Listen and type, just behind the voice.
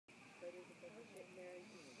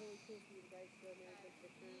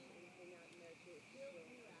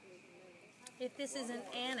If this isn't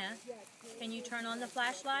Anna, can you turn on the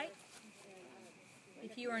flashlight?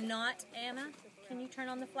 If you are not Anna, can you turn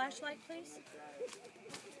on the flashlight, please?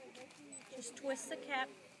 Just twist the cap.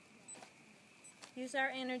 Use our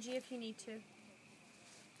energy if you need to.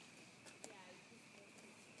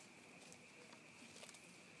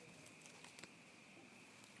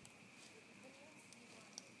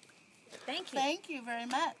 Thank you. Thank you very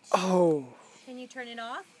much. Oh. Can you turn it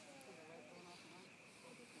off?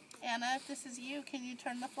 Anna, if this is you, can you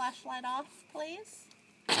turn the flashlight off, please?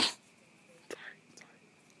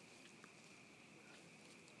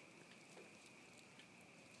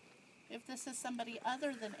 If this is somebody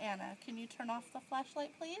other than Anna, can you turn off the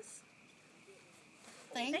flashlight, please?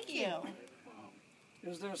 Thank you.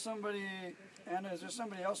 Is there somebody, Anna, is there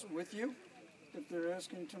somebody else with you? If there is,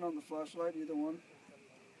 can you turn on the flashlight, either one?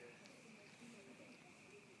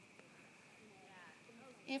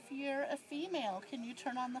 If you're a female, can you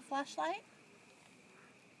turn on the flashlight?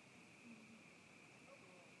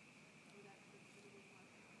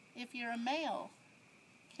 If you're a male,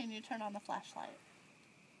 can you turn on the flashlight?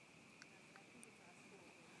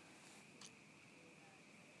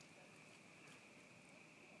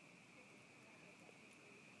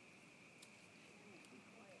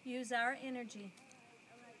 Use our energy.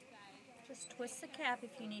 Just twist the cap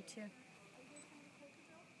if you need to.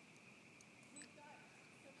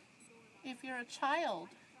 If you're a child,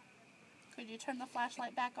 could you turn the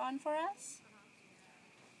flashlight back on for us?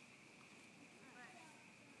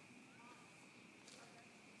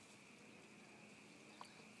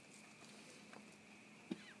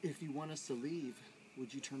 If you want us to leave,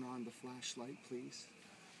 would you turn on the flashlight, please?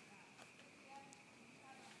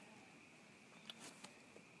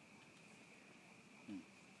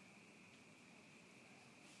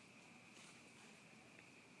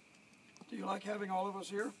 Do you like having all of us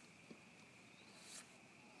here?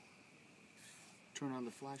 Turn on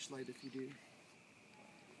the flashlight if you do.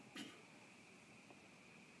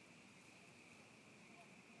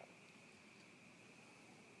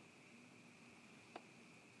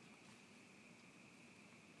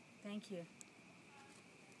 Thank you.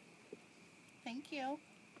 Thank you.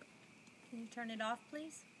 Can you turn it off,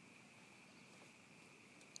 please?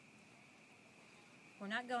 We're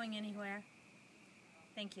not going anywhere.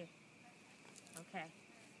 Thank you. Okay.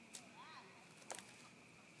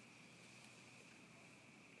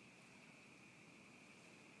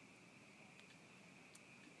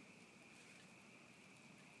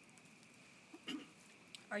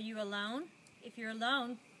 Are you alone? If you're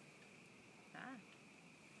alone,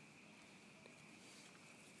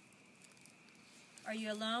 Are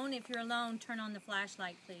you alone? If you're alone, turn on the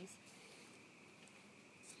flashlight, please.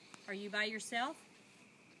 Are you by yourself?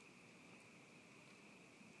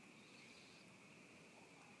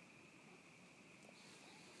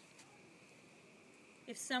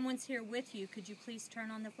 If someone's here with you, could you please turn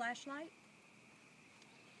on the flashlight?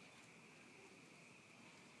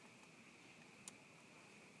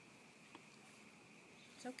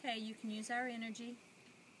 It's okay, you can use our energy.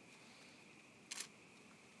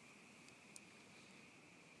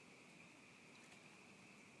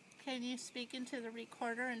 Can you speak into the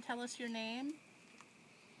recorder and tell us your name?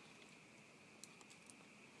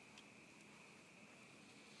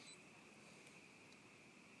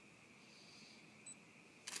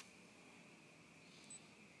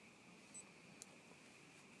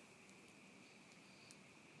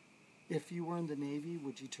 If you were in the Navy,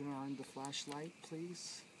 would you turn on the flashlight,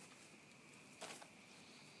 please?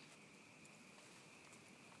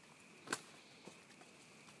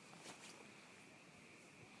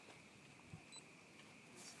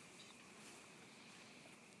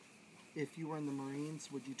 If you were in the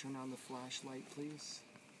Marines, would you turn on the flashlight, please?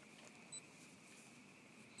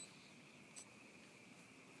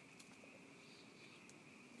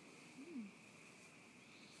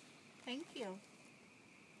 Thank you.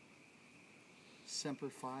 Semper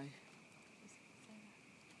Fi.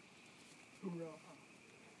 Hoorah.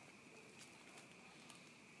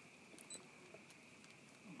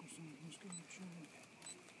 Uncle Sam, let's go.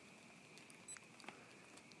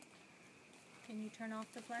 Can you turn off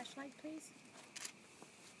the flashlight, please?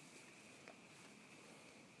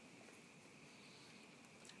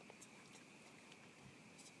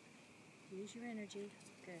 Use your energy.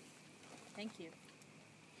 Good. Thank you.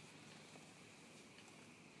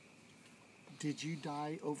 Did you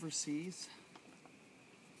die overseas?